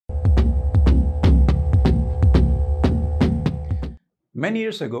Many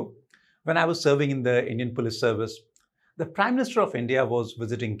years ago, when I was serving in the Indian Police Service, the Prime Minister of India was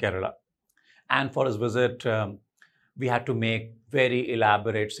visiting Kerala. And for his visit, we had to make very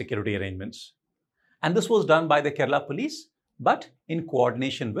elaborate security arrangements. And this was done by the Kerala Police, but in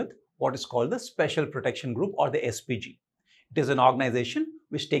coordination with what is called the Special Protection Group, or the SPG. It is an organization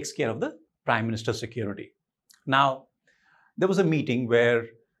which takes care of the Prime Minister's security. Now, there was a meeting where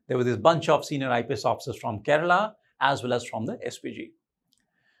there was this bunch of senior IPS officers from Kerala as well as from the SPG.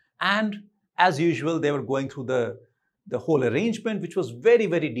 And as usual, they were going through the whole arrangement, which was very,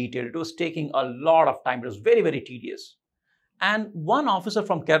 very detailed. It was taking a lot of time. It was very, very tedious. And one officer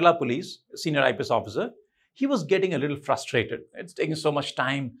from Kerala Police, senior IPS officer, he was getting a little frustrated. It's taking so much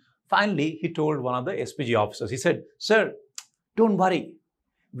time. Finally, he told one of the SPG officers, he said, "Sir, don't worry.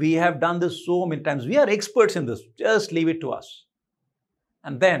 We have done this so many times. We are experts in this. Just leave it to us."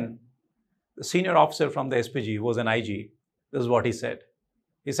 And then the senior officer from the SPG, who was an IG, this is what he said.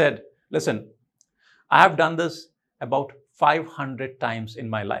 He said, "Listen, I have done this about 500 times in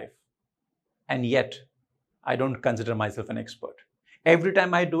my life, and yet I don't consider myself an expert. Every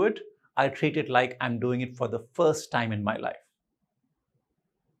time I do it, I treat it like I'm doing it for the first time in my life."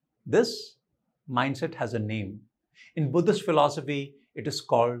 This mindset has a name. In Buddhist philosophy, it is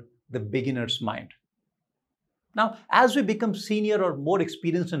called the beginner's mind. Now, as we become senior or more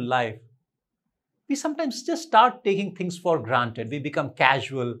experienced in life, we sometimes just start taking things for granted. We become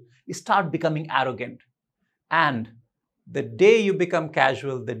casual. We start becoming arrogant. And the day you become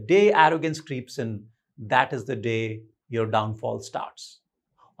casual, the day arrogance creeps in, that is the day your downfall starts.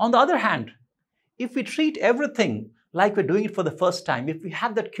 On the other hand, if we treat everything like we're doing it for the first time, if we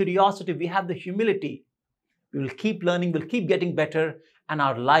have that curiosity, we have the humility, we will keep learning, we'll keep getting better, and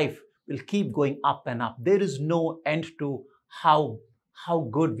our life will keep going up and up. There is no end to how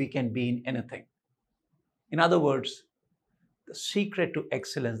good we can be in anything. In other words, the secret to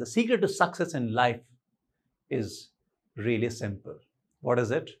excellence, the secret to success in life is really simple. What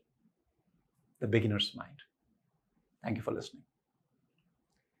is it? The beginner's mind. Thank you for listening.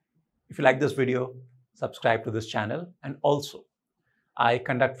 If you like this video, subscribe to this channel. And also, I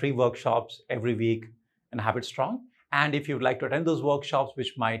conduct free workshops every week in HabitStrong. And if you'd like to attend those workshops,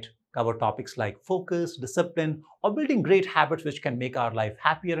 which might cover topics like focus, discipline, or building great habits which can make our life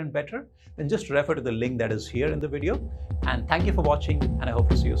happier and better, then just refer to the link that is here in the video. And thank you for watching, and I hope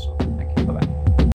to see you soon. Thank you. Bye.